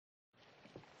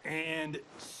And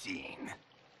scene.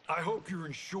 I hope you're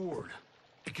insured,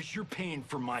 because you're paying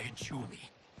for my Hachuli.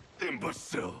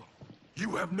 Imbecile!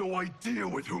 You have no idea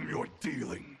with whom you're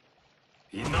dealing.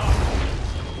 Enough!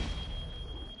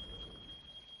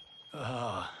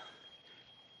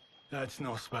 That's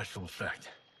no special effect.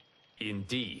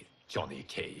 Indeed, Johnny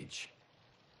Cage.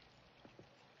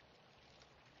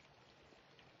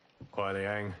 Kuai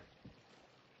Liang.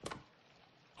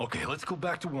 Okay, let's go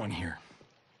back to one here.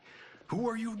 Who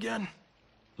are you again?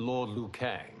 Lord Liu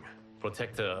Kang,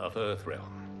 protector of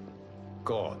Earthrealm,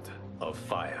 god of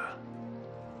fire.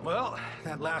 Well,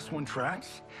 that last one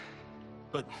tracks.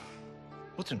 But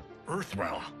what's an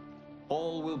Earthrealm?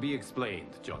 All will be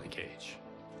explained, Johnny Cage.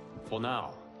 For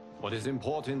now, what is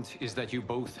important is that you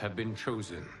both have been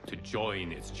chosen to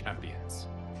join its champions.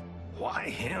 Why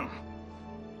him?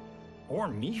 Or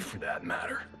me, for that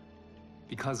matter.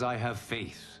 Because I have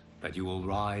faith that you will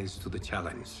rise to the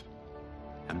challenge.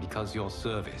 And because your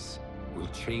service will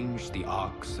change the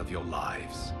arcs of your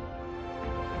lives.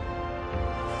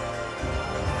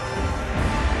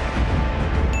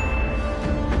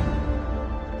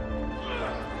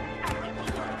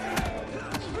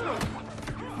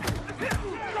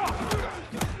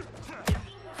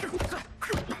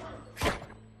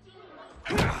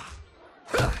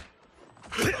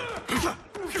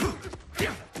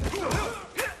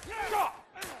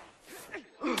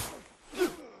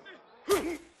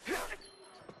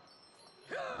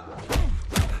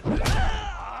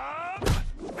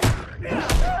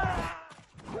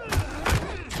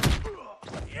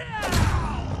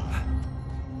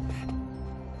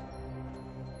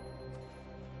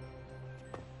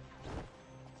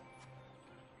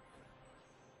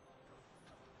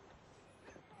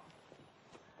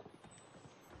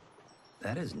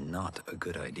 That is not a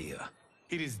good idea.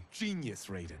 It is genius,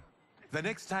 Raiden. The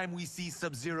next time we see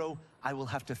Sub-Zero, I will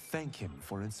have to thank him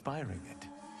for inspiring it.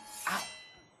 Ow!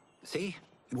 See?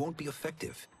 It won't be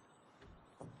effective.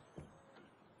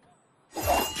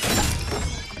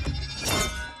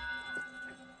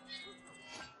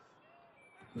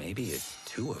 Maybe it's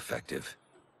too effective.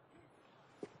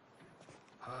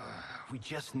 We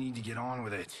just need to get on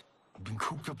with it. I've been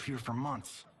cooped up here for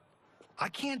months. I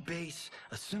can't base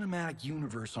a cinematic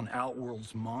universe on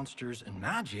Outworld's monsters and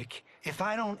magic if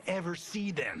I don't ever see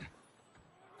them.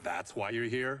 That's why you're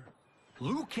here?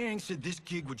 Liu Kang said this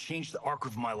gig would change the arc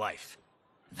of my life.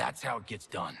 That's how it gets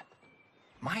done.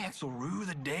 My ex will rue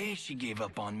the day she gave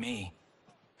up on me.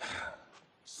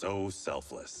 So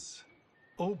selfless.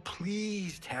 Oh,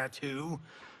 please, Tattoo.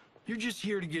 You're just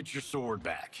here to get your sword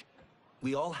back.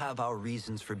 We all have our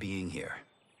reasons for being here.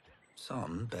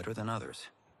 Some better than others.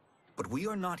 But we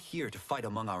are not here to fight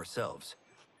among ourselves.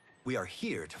 We are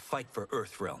here to fight for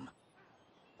Earthrealm.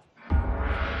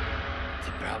 It's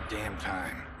about damn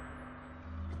time.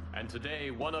 And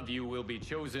today, one of you will be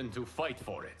chosen to fight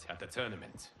for it at the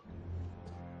tournament.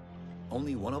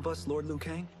 Only one of us, Lord Liu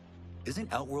Kang?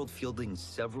 Isn't Outworld fielding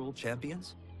several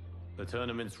champions? The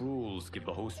tournament's rules give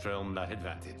the host realm that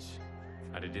advantage.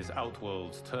 And it is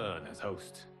Outworld's turn as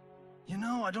host. You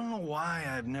know, I don't know why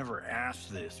I've never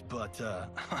asked this, but,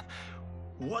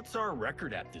 what's our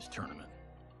record at this tournament?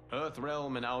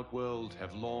 Earthrealm and Outworld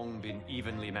have long been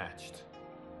evenly matched.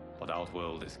 But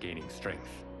Outworld is gaining strength.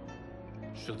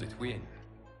 Should it win,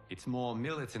 its more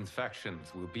militant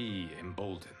factions will be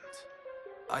emboldened.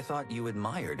 I thought you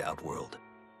admired Outworld.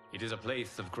 It is a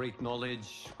place of great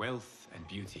knowledge, wealth, and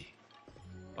beauty.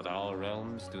 But our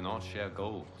realms do not share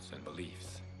goals and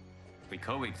beliefs. We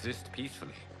coexist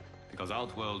peacefully, because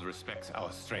Outworld respects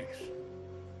our strength.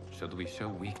 Should we show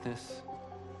weakness,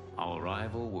 our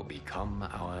rival will become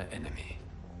our enemy.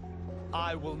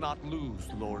 I will not lose,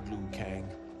 Lord Liu Kang.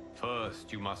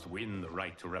 First, you must win the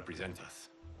right to represent us.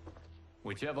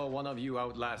 Whichever one of you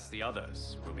outlasts the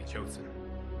others will be chosen.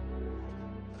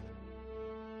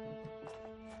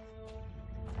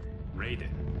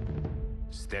 Raiden,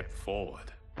 step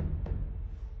forward.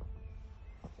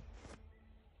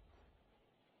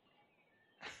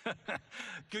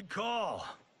 Good call.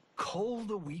 Call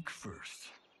the weak first.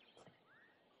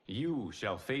 You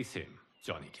shall face him,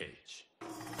 Johnny Cage.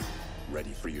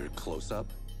 Ready for your close-up?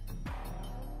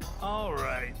 All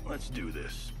right, let's do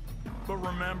this. But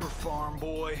remember, farm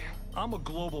boy, I'm a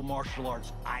global martial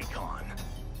arts icon.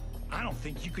 I don't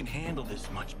think you can handle this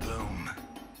much boom.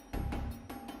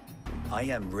 I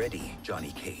am ready,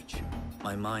 Johnny Cage.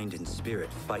 My mind and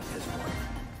spirit fight as one.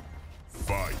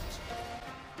 Fight!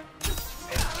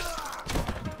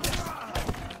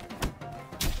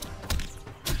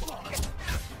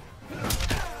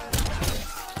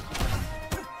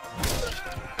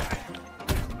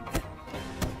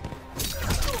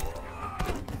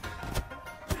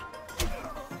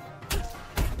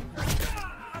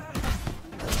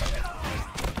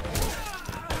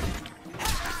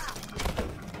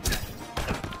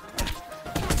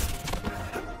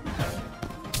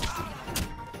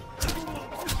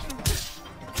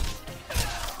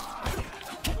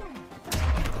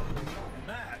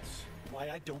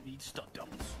 don't need stunt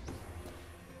doubles.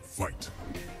 Fight.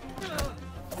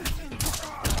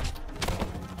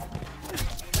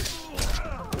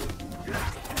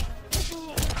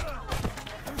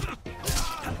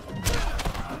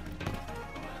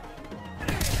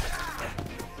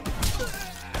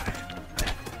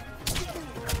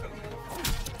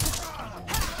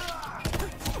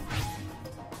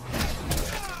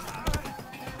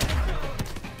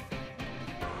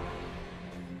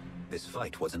 This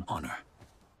fight was an honor.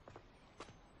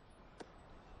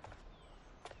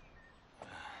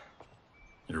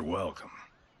 You're welcome.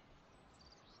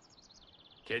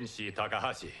 Kenshi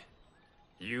Takahashi,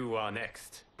 you are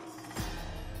next.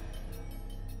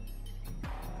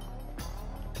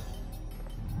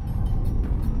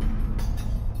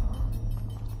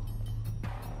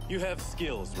 You have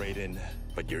skills, Raiden,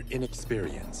 but you're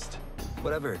inexperienced.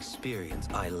 Whatever experience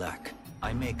I lack,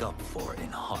 I make up for in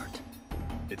heart.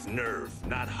 It's nerve,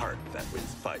 not heart, that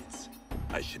wins fights.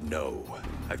 I should know.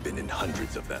 I've been in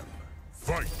hundreds of them.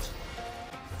 Fight.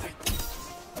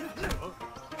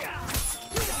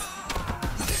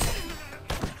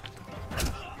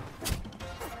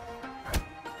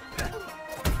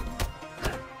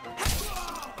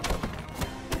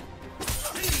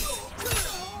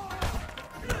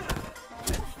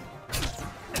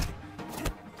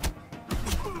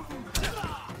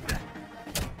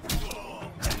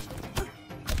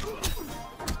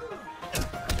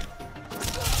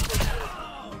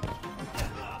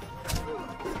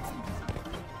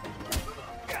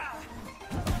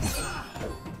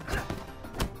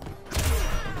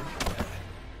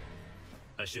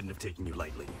 I shouldn't have taken you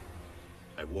lightly.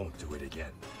 I won't do it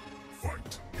again.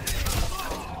 Fight.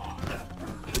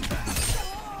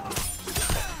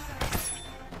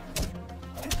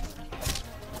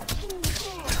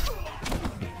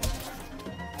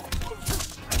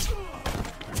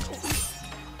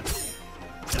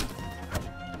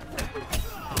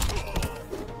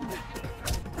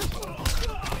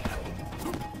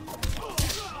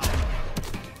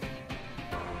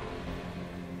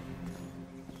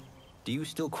 Do you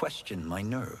still question my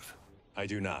nerve? I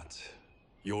do not.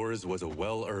 Yours was a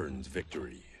well-earned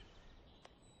victory.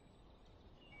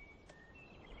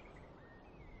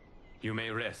 You may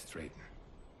rest, Raiden.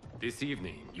 This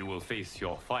evening, you will face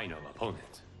your final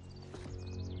opponent.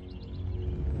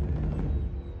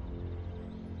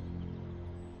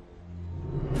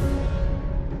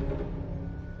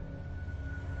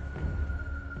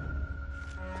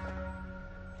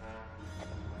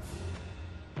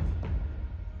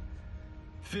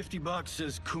 $50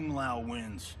 says Kung Lao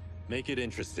wins. Make it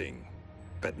interesting.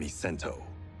 Bet me cento.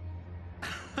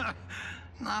 Not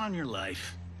on your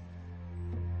life.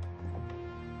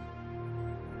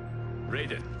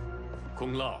 Raiden,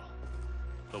 Kung Lao.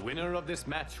 The winner of this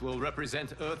match will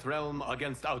represent Earthrealm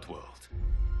against Outworld.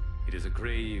 It is a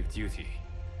grave duty,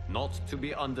 not to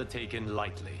be undertaken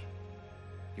lightly.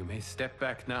 You may step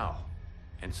back now,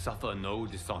 and suffer no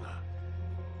dishonor.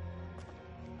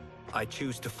 I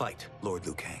choose to fight, Lord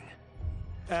Liu Kang.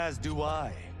 As do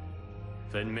I.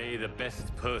 Then may the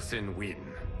best person win.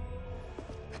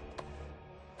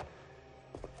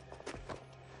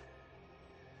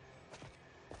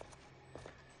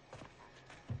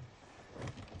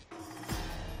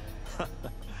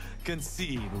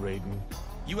 Concede, Raiden.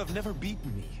 You have never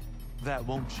beaten me. That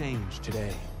won't change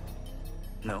today.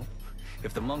 No.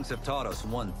 If the monks have taught us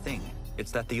one thing,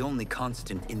 it's that the only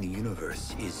constant in the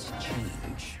universe is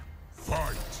change.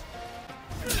 Fight.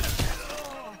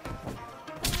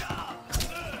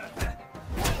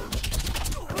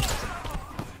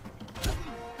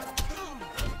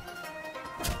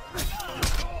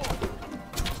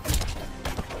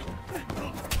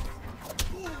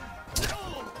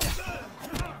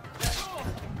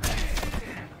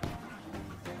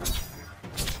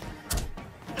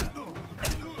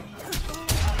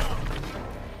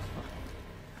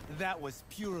 That was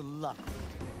pure luck.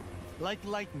 Like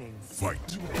lightning. Fight.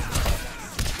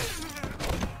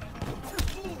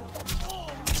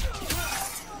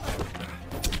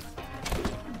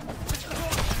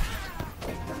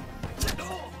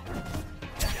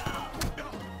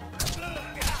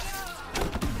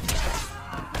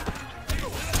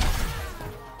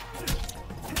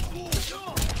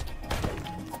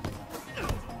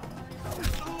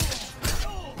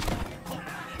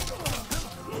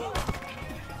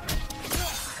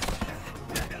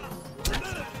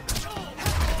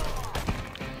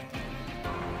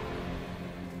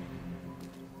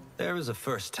 There is a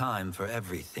first time for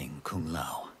everything, Kung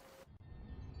Lao.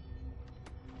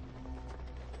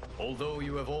 Although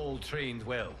you have all trained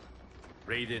well,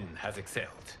 Raiden has excelled.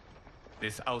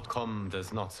 This outcome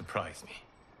does not surprise me.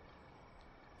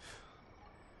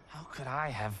 How could I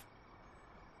have...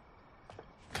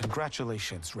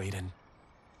 Congratulations, Raiden.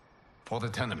 For the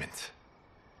tournament,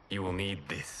 you will need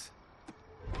this.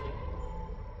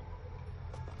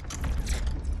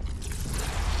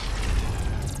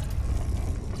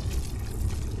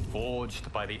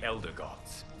 Forged by the Elder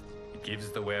Gods, it gives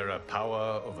the wearer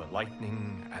power over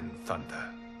lightning and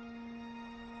thunder.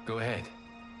 Go ahead,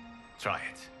 try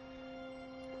it.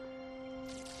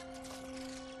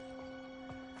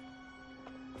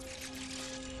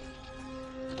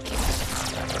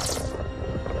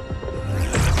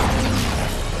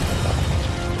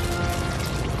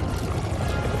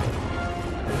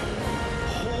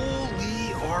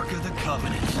 Holy Ark of the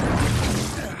Covenant.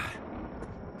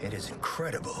 It is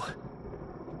incredible.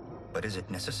 But is it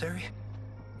necessary?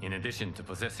 In addition to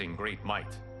possessing great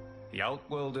might, the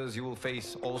Outworlders you will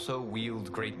face also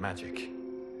wield great magic.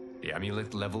 The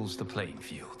amulet levels the playing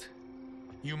field.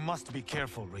 You must be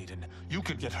careful, Raiden. You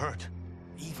could get hurt.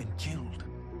 Even killed.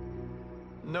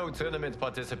 No tournament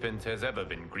participant has ever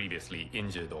been grievously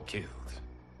injured or killed.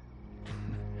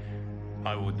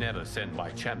 I would never send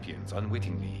my champions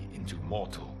unwittingly into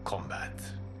mortal combat.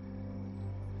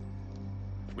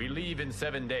 We leave in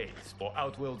 7 days for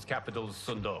Outworld's capital,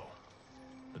 Sindel.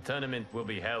 The tournament will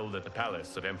be held at the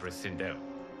palace of Empress Sindel.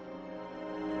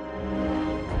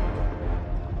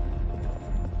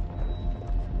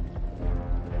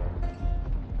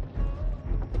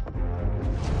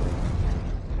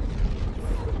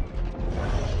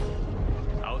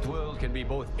 Outworld can be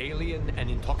both alien and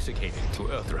intoxicating to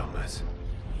Earthrealmers.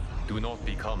 Do not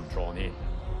become drawn in.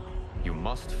 You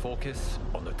must focus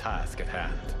on the task at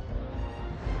hand.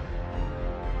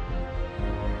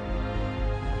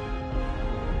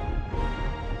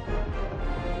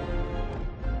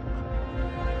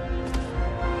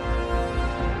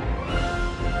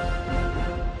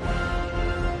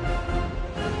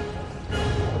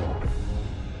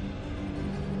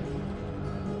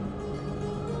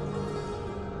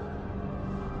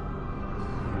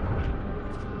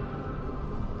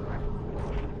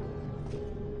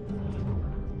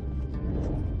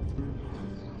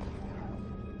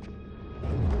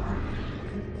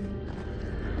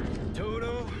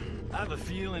 I have a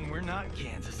feeling we're not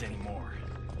Kansas anymore.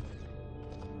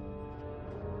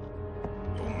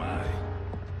 Oh my.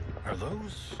 Are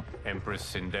those? Empress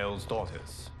Sindel's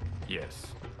daughters, yes.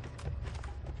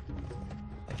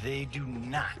 They do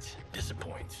not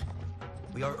disappoint.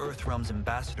 We are Earthrealm's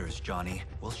ambassadors, Johnny.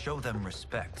 We'll show them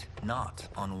respect, not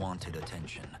unwanted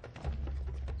attention.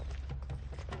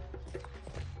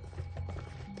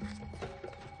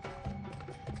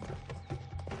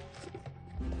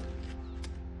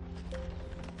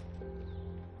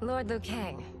 Lord Liu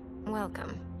Kang,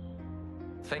 welcome.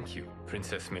 Thank you,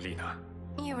 Princess Melina.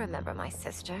 You remember my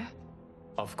sister?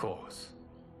 Of course.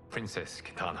 Princess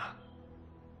Kitana.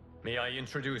 May I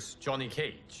introduce Johnny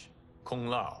Cage, Kung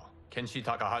Lao, Kenshi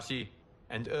Takahasi,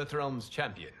 and Earthrealm's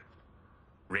champion,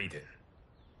 Raiden.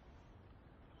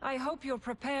 I hope you're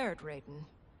prepared, Raiden.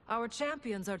 Our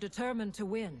champions are determined to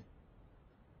win.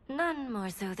 None more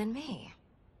so than me.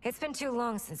 It's been too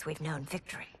long since we've known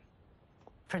victory.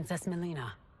 Princess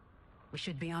Melina, we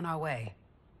should be on our way.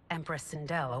 Empress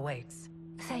Sindel awaits.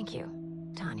 Thank you,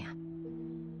 Tanya.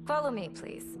 Follow me,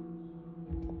 please.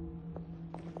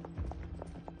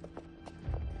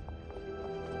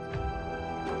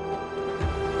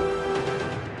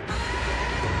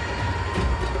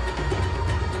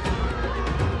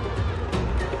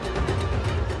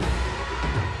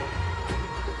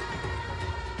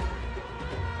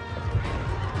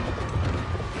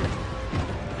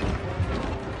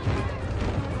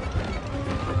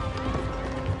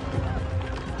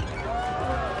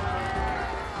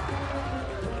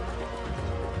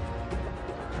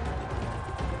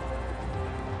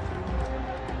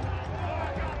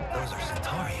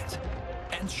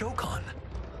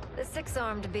 The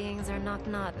six-armed beings are not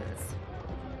Nodens.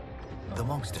 The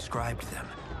monks described them,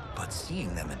 but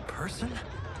seeing them in person?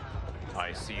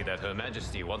 I see that Her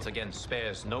Majesty once again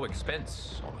spares no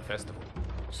expense on the festival.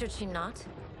 Should she not?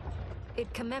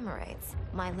 It commemorates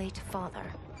my late father.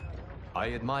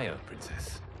 I admire,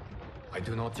 Princess. I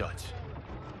do not judge.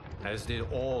 As did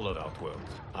all of Outworld,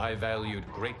 I valued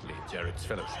greatly Jared's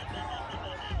fellowship.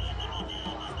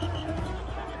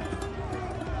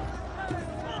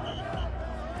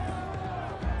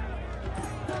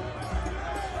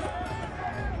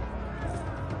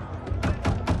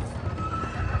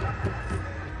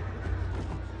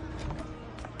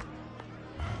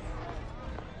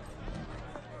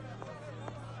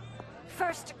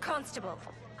 First Constable,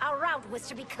 our route was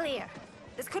to be clear.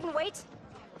 This couldn't wait?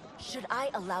 Should I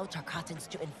allow Tarkatans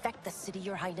to infect the city,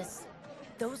 Your Highness?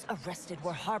 those arrested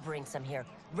were harboring some here,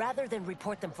 rather than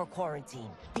report them for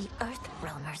quarantine. The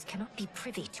Earthrealmers cannot be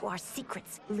privy to our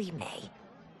secrets, Li Mei.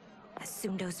 As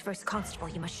Sundo's first constable,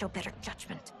 you must show better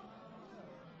judgment.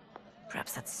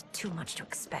 Perhaps that's too much to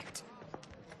expect.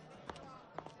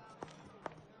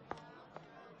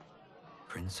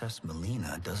 Princess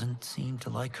Melina doesn't seem to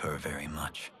like her very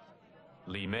much.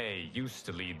 Li Mei used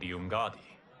to lead the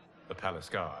Umgadi, the palace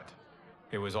guard.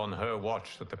 It was on her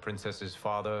watch that the princess's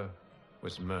father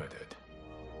was murdered.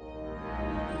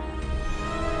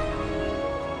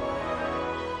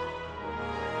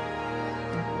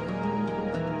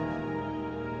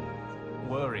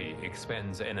 Worry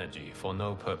expends energy for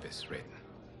no purpose, Raiden.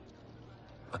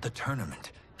 But the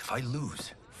tournament, if I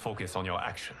lose... Focus on your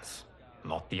actions,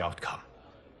 not the outcome.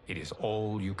 It is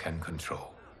all you can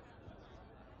control.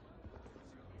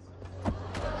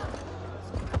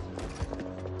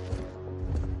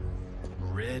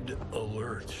 Red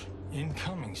alert.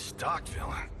 Incoming stock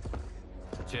villain.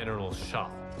 General Shao.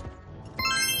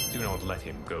 Do not let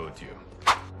him goad you.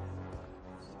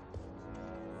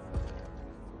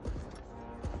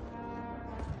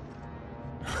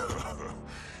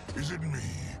 Is it me?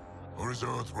 Or is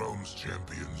Earthrealm's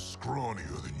champion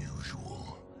scrawnier than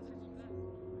usual?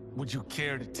 Would you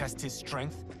care to test his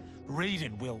strength?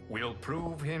 Raiden will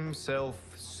prove himself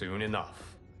soon enough.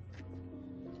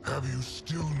 Have you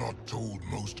still not told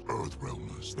most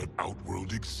Earthrealmers that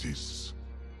Outworld exists?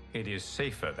 It is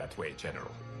safer that way,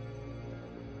 General.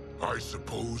 I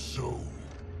suppose so.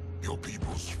 Your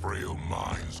people's frail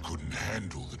minds couldn't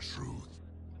handle the truth.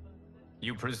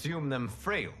 You presume them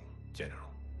frail,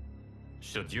 General.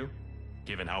 Should you,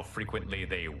 given how frequently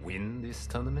they win this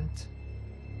tournament?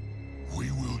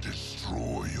 We will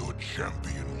destroy your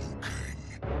champion, Liu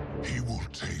Kang. He will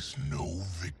taste no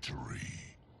victory.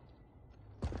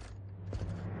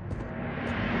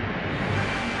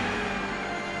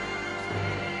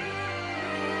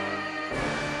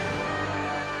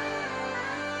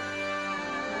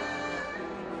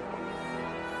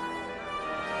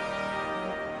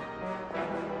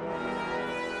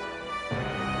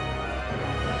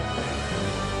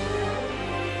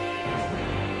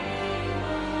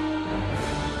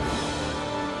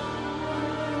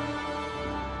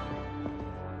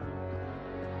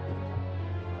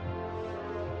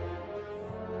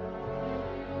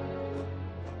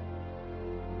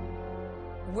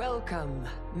 Welcome,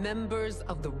 members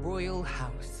of the Royal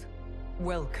House.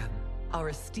 Welcome, our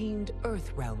esteemed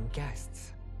Earthrealm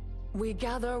guests. We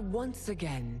gather once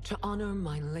again to honor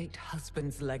my late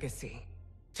husband's legacy,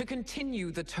 to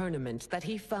continue the tournament that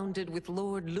he founded with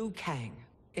Lord Liu Kang,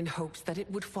 in hopes that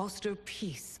it would foster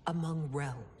peace among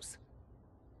realms.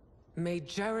 May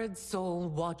Jared's soul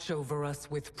watch over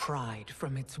us with pride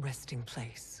from its resting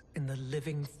place in the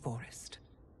living forest.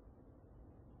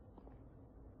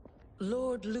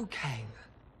 Lord Liu Kang.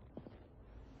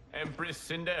 Empress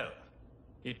Sindel,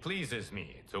 it pleases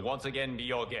me to once again be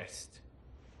your guest.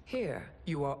 Here,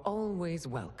 you are always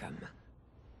welcome.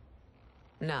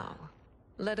 Now,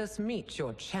 let us meet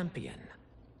your champion.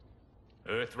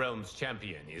 Earthrealm's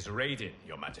champion is Raiden,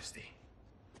 Your Majesty.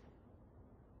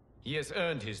 He has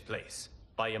earned his place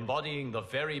by embodying the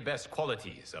very best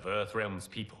qualities of Earthrealm's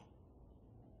people.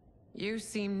 You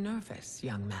seem nervous,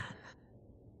 young man.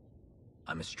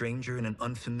 I'm a stranger in an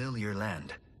unfamiliar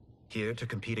land, here to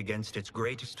compete against its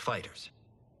greatest fighters.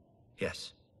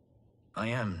 Yes, I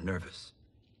am nervous.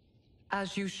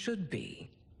 As you should be.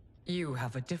 You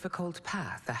have a difficult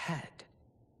path ahead.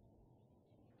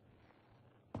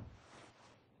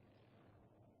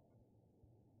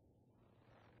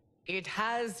 It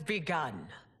has begun.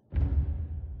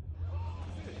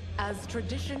 As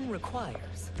tradition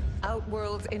requires,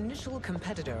 Outworld's initial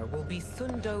competitor will be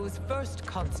Sundo's first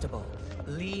constable,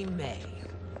 Li Mei.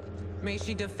 May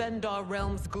she defend our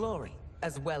realm's glory,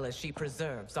 as well as she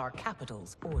preserves our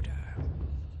capital's order.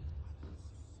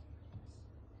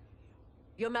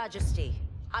 Your Majesty,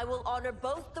 I will honor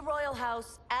both the Royal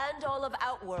House and all of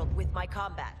Outworld with my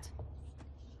combat.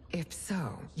 If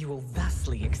so, you will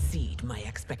vastly exceed my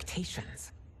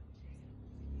expectations.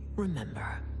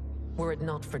 Remember, were it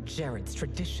not for Jared's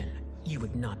tradition, you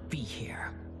would not be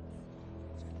here.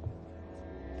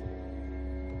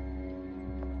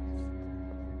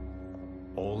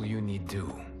 All you need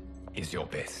do is your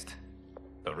best.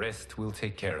 The rest will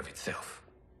take care of itself.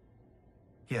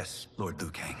 Yes, Lord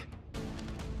Liu Kang.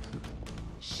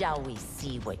 Shall we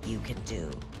see what you can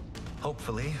do?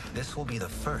 Hopefully, this will be the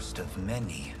first of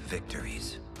many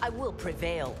victories. I will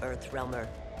prevail, Earthrealmer.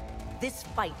 This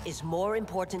fight is more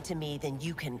important to me than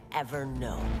you can ever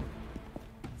know.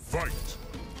 Fight!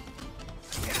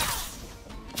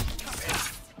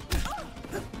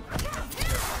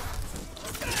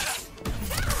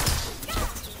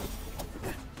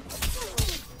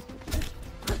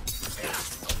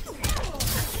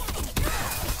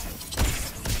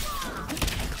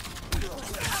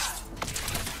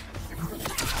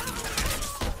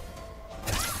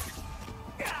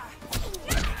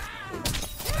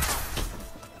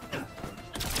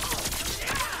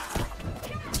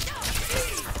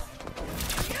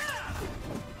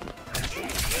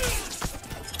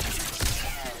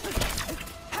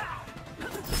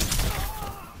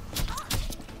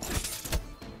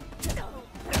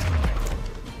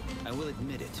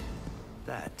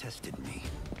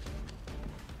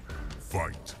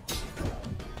 Fight.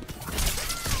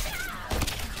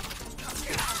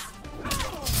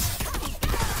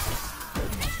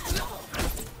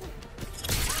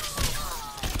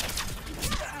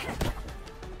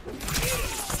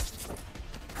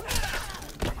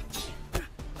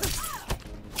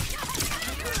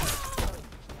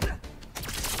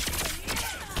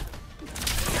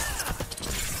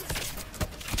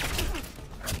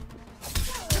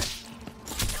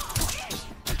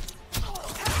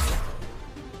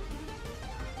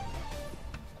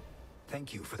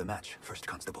 Thank you for the match, First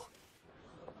Constable.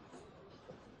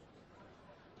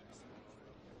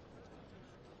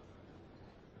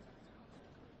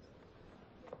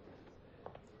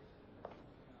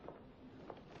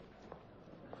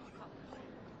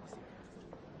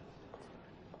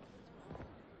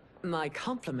 My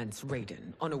compliments,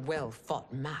 Raiden, on a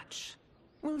well-fought match.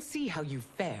 We'll see how you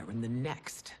fare in the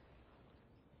next.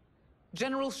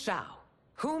 General Shao,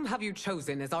 whom have you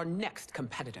chosen as our next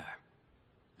competitor?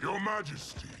 Your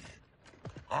Majesty,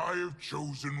 I have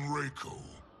chosen Reiko,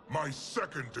 my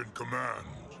second in command.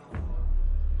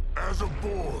 As a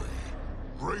boy,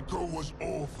 Reiko was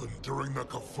orphaned during the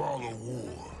Kafala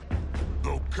War.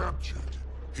 Though captured,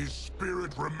 his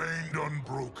spirit remained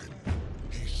unbroken.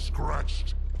 He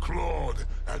scratched, clawed,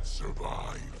 and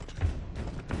survived.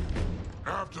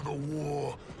 After the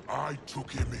war, I took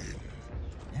him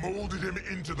in, molded him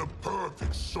into the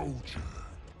perfect soldier.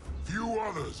 Few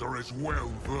others are as well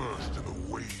versed in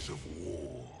the ways of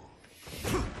war.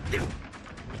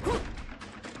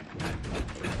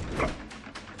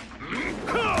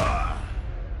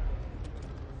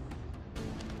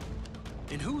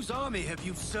 In whose army have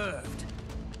you served?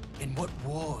 In what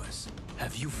wars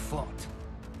have you fought?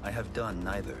 I have done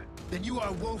neither. Then you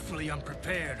are woefully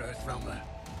unprepared, Earthrealmer.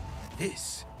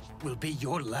 This will be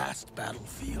your last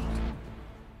battlefield.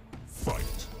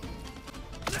 Fight.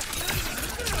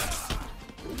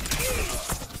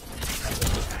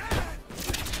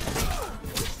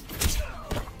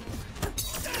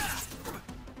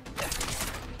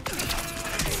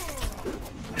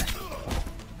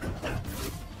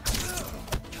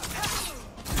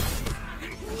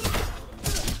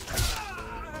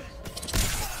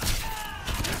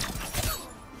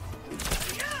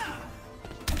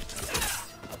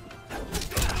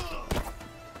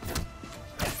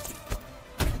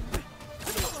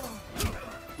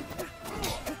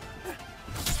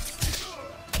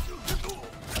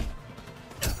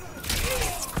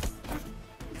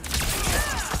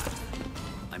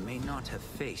 Have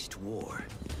faced war,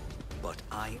 but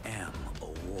I am a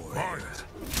warrior.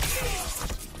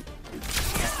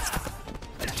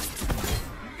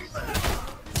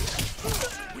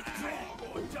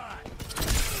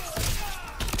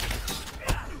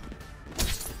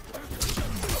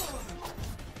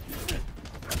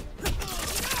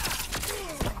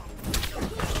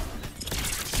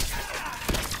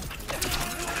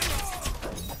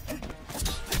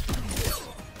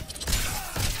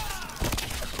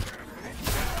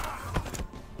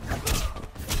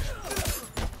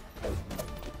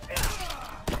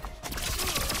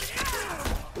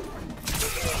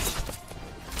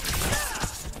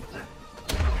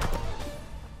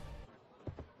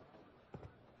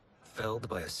 Felled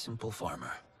by a simple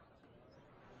farmer.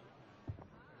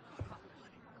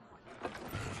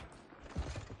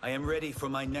 I am ready for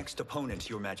my next opponent,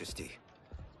 Your Majesty.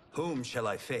 Whom shall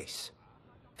I face?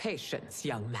 Patience,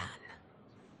 young man.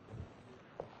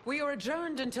 We are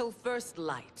adjourned until first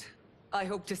light. I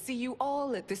hope to see you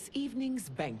all at this evening's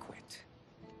banquet.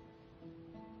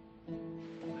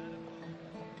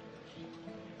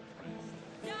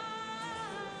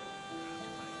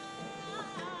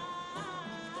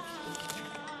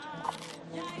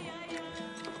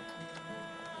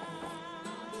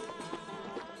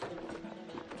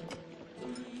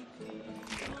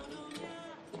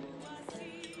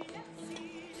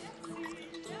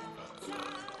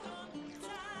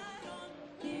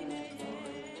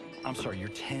 I'm sorry, you're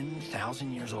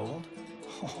 10,000 years old?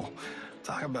 Oh,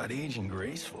 talk about aging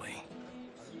gracefully.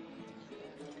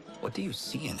 What do you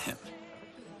see in him?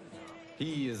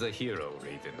 He is a hero,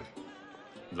 Raiden,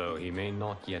 though he may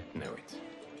not yet know it.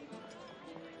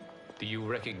 Do you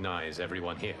recognize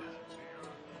everyone here?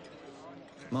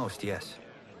 Most, yes.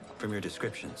 From your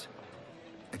descriptions.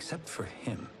 Except for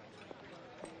him.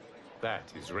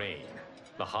 That is Rain,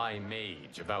 the High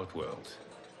Mage of Outworld.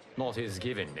 Not his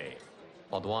given name,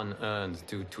 but one earned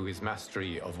due to his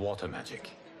mastery of water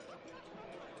magic.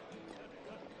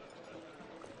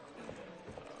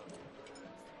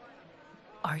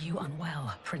 Are you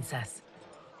unwell, Princess?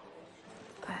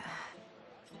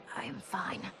 I'm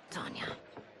fine, Tanya.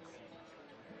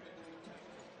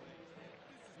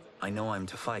 I know I'm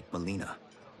to fight Melina,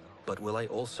 but will I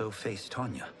also face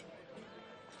Tanya?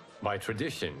 By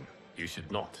tradition, you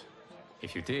should not.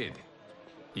 If you did,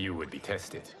 you would be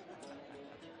tested.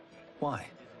 Why?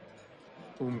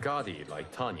 Umgadi,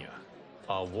 like Tanya,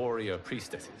 are warrior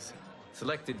priestesses,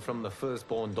 selected from the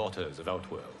firstborn daughters of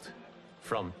Outworld.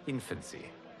 From infancy,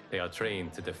 they are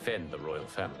trained to defend the royal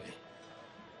family.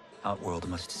 Outworld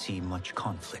must see much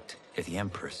conflict if the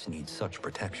Empress needs such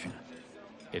protection.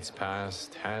 Its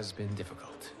past has been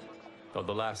difficult, though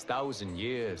the last 1,000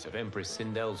 years of Empress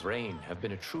Sindel's reign have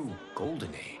been a true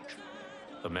golden age.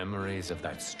 The memories of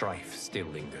that strife still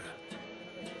linger.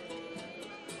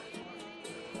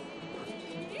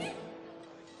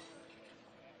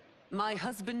 My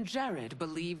husband Jared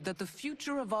believed that the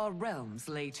future of our realms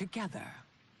lay together.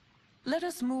 Let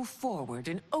us move forward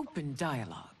in open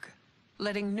dialogue,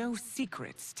 letting no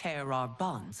secrets tear our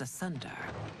bonds asunder.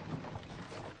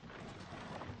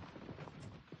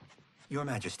 Your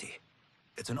Majesty,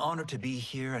 it's an honor to be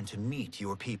here and to meet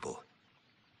your people.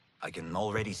 I can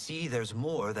already see there's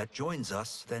more that joins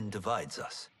us than divides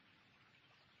us.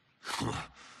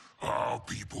 Our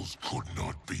peoples could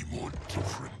not be more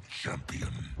different,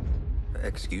 champion.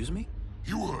 Excuse me?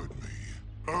 You heard me.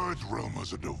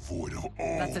 Earthrealmers are devoid of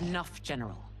all... That's enough,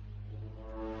 General.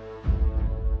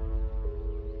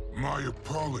 My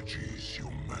apologies,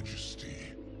 Your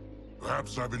Majesty.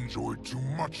 Perhaps I've enjoyed too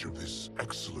much of this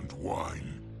excellent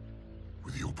wine.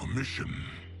 With your permission...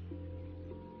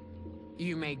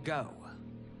 You may go.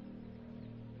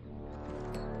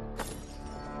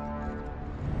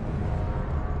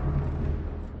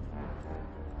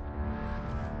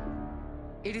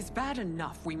 It is bad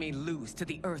enough we may lose to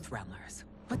the Earthrealmers,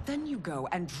 but then you go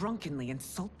and drunkenly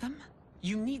insult them?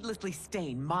 You needlessly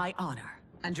stain my honor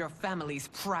and your family's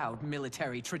proud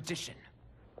military tradition.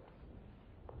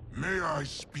 May I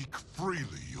speak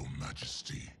freely, Your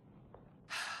Majesty?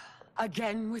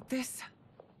 Again with this?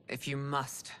 If you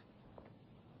must.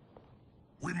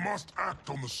 We must act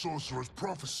on the Sorcerer's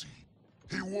prophecy.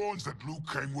 He warns that Liu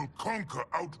Kang will conquer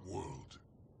Outworld.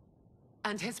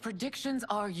 And his predictions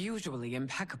are usually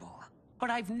impeccable.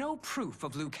 But I've no proof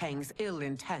of Liu Kang's ill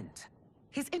intent.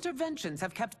 His interventions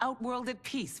have kept Outworld at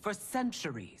peace for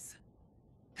centuries.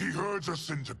 He herds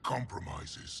us into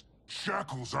compromises,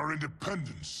 shackles our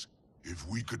independence. If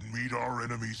we could meet our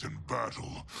enemies in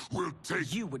battle, we'll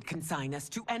take... You would consign us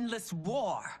to endless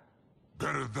war!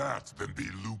 Better that than be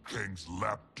Liu Kang's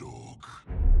lapdog.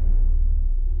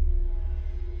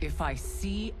 If I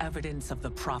see evidence of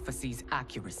the prophecy's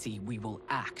accuracy, we will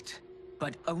act.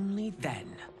 But only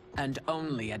then, and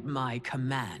only at my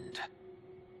command.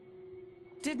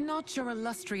 Did not your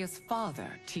illustrious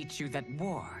father teach you that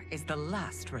war is the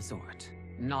last resort,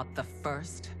 not the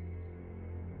first?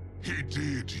 He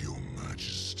did, Your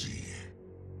Majesty.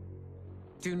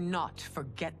 Do not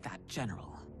forget that, General.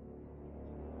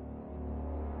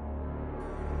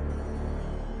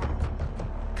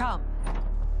 Come.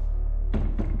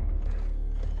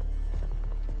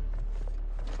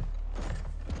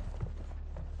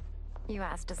 You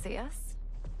asked to see us?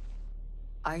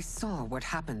 I saw what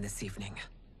happened this evening.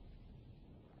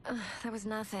 There was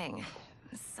nothing.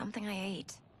 Something I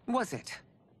ate. Was it?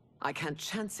 I can't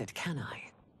chance it, can I?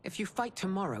 If you fight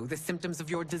tomorrow, the symptoms of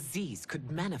your disease could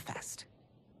manifest.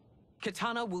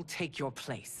 Kitana will take your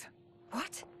place.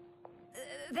 What?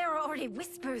 There are already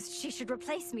whispers she should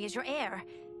replace me as your heir.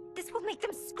 This will make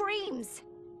them screams!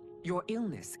 Your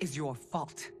illness is your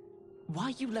fault.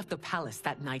 Why you left the palace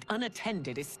that night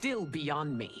unattended is still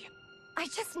beyond me. I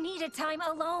just needed time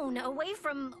alone, away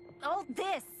from all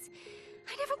this.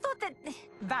 I never thought that...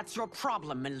 That's your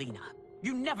problem, Melina.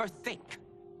 You never think.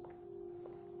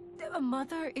 A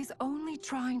mother is only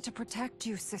trying to protect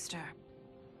you, sister.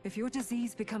 If your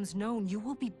disease becomes known, you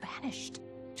will be banished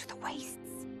to the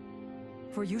wastes.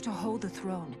 For you to hold the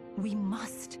throne, we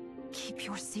must keep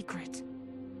your secret.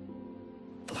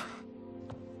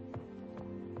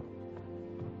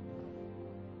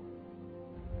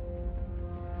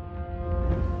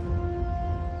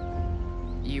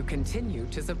 You continue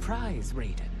to surprise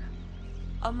Raiden.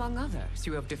 Among others,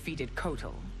 you have defeated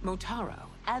Kotal, Motaro,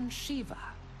 and Shiva.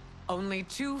 Only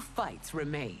 2 fights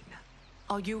remain.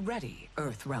 Are you ready,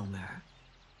 Earthrealmer?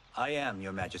 I am,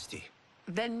 Your Majesty.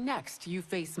 Then next, you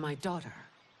face my daughter,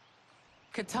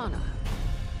 Kitana.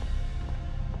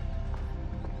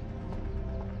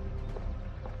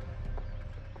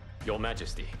 Your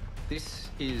Majesty, this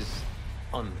is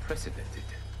unprecedented.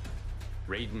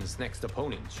 Raiden's next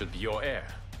opponent should be your heir.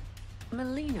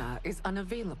 Melina is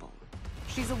unavailable.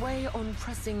 She's away on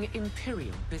pressing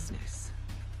Imperial business.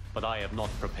 But I have not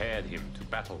prepared him to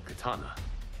battle Kitana.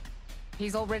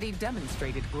 He's already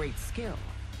demonstrated great skill.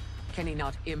 Can he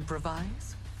not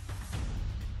improvise?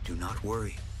 Do not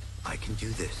worry. I can do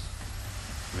this.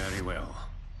 Very well.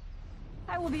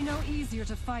 I will be no easier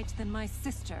to fight than my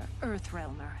sister,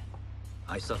 Earthrealmer.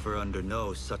 I suffer under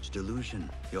no such delusion,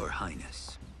 Your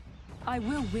Highness. I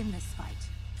will win this fight.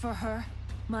 For her,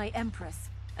 my Empress,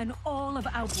 and all of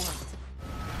Outworld.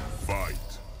 Fight.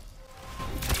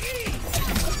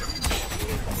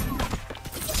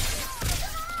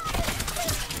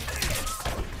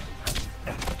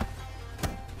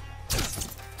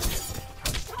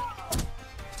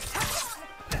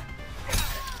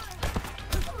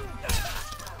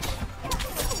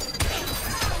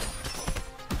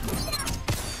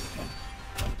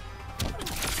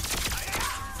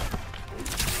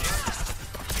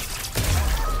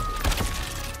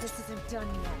 This isn't done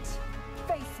yet.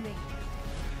 Face me.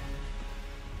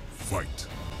 Fight.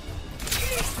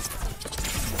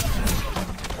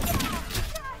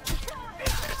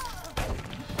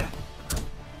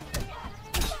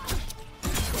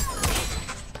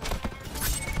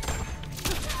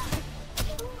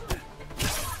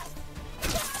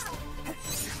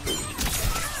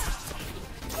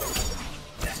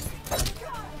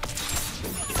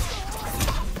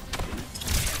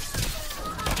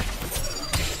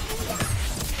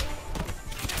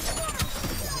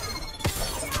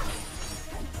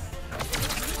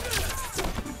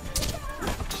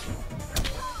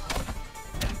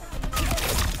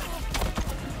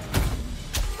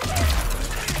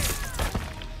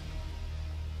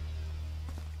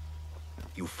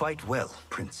 You fight well,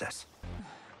 Princess.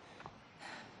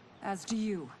 As do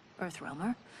you,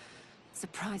 Earthrealmer.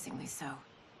 Surprisingly so.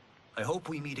 I hope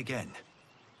we meet again.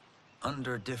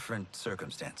 Under different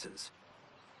circumstances.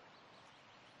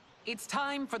 It's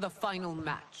time for the final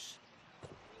match.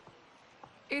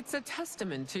 It's a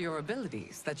testament to your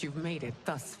abilities that you've made it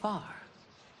thus far.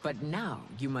 But now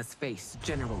you must face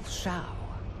General Shao.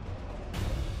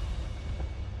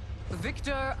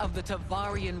 Victor of the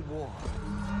Tavarian War.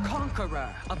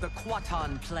 Conqueror of the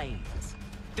Quatan Plains.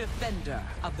 Defender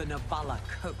of the Navala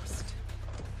Coast.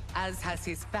 As has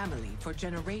his family for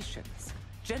generations,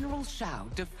 General Shao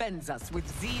defends us with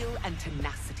zeal and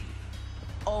tenacity.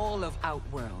 All of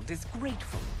Outworld is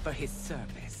grateful for his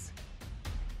service.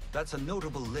 That's a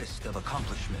notable list of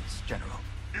accomplishments, General.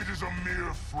 It is a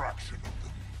mere fraction of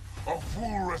them. A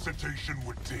full recitation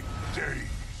would take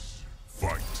days.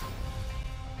 Fight.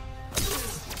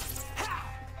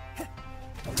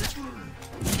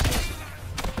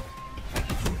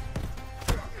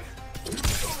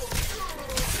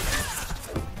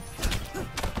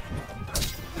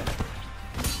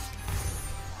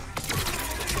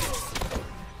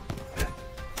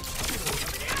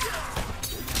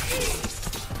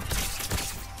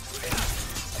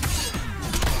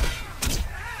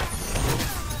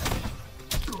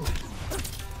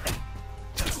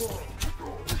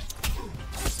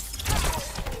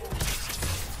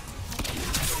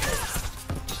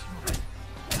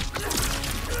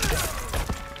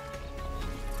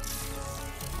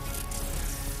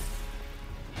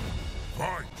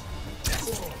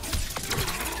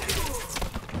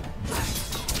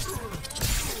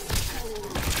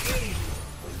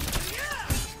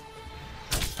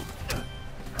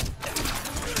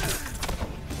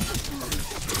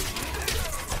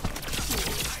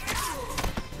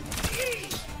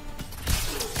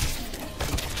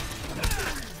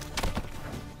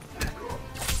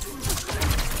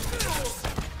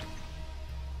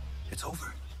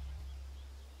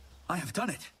 I have done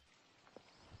it.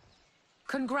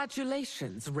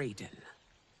 Congratulations, Raiden.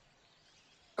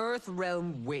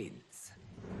 Earthrealm wins.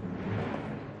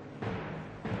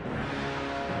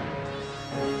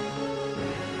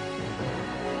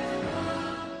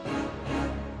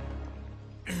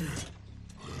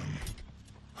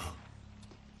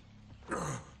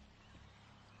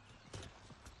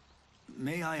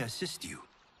 May I assist you?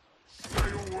 Stay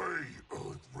away,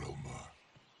 Earthrealmer.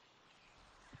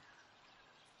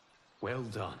 Well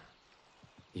done.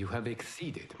 You have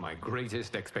exceeded my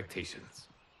greatest expectations.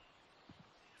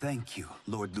 Thank you,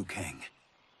 Lord Liu Kang.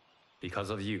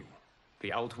 Because of you,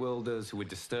 the Outworlders who would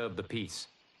disturb the peace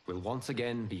will once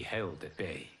again be held at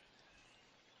bay.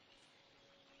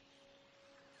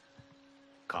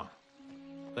 Come,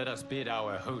 let us bid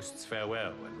our hosts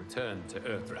farewell and return to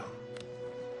Earthrealm.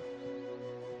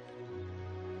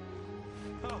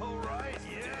 All right,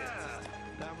 yeah!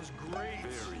 That was great!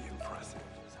 Very impressive.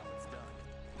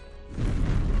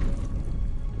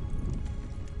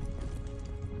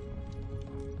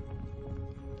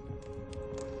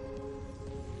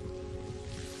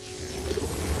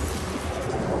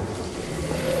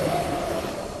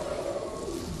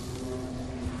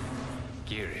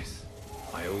 Geras,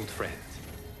 my old old friend.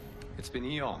 It's been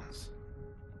eons.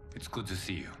 It's good to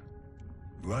see you.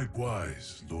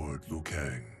 Likewise, Lord Liu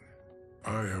Kang.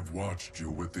 I have watched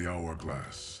you with the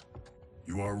Hourglass.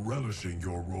 You are relishing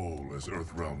your role as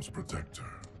Earthrealm's protector.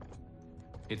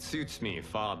 It suits me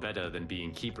far better than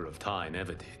being Keeper of Time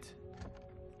ever did.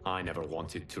 I never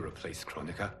wanted to replace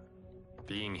Chronica.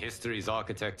 Being history's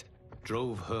architect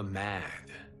drove her mad.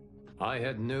 I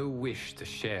had no wish to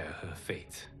share her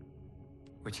fate.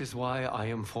 Which is why I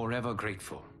am forever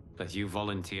grateful that you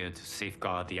volunteered to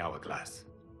safeguard the Hourglass.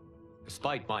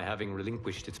 Despite my having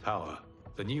relinquished its power,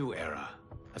 the new era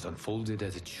has unfolded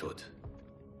as it should.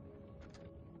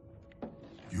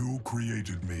 You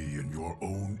created me in your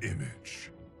own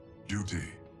image. Duty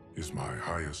is my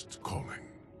highest calling.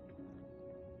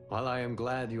 While I am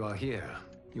glad you are here,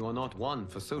 you are not one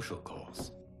for social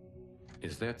cause.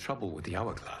 Is there trouble with the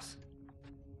Hourglass?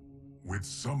 With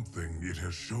something it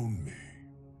has shown me.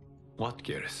 What,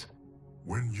 Geras?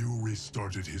 When you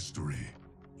restarted history,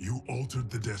 you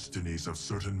altered the destinies of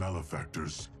certain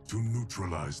malefactors to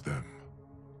neutralize them.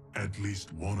 At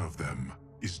least one of them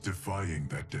is defying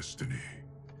that destiny.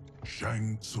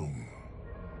 Shang Tsung.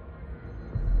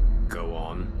 Go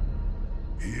on.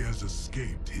 He has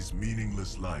escaped his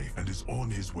meaningless life and is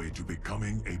on his way to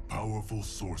becoming a powerful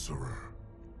sorcerer.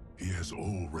 He has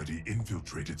already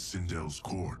infiltrated Sindel's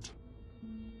court.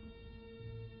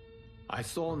 I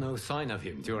saw no sign of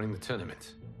him during the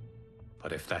tournament.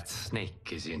 But if that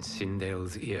snake is in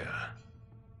Sindel's ear...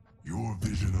 Your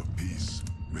vision of peace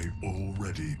may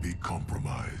already be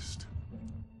compromised.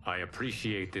 I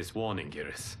appreciate this warning,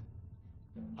 Geras.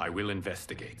 I will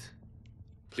investigate.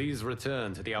 Please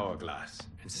return to the Hourglass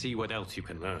and see what else you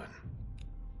can learn.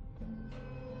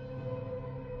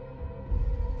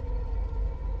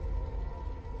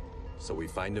 So we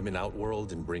find him in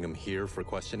Outworld and bring him here for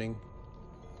questioning?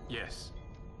 Yes.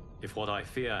 If what I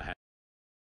fear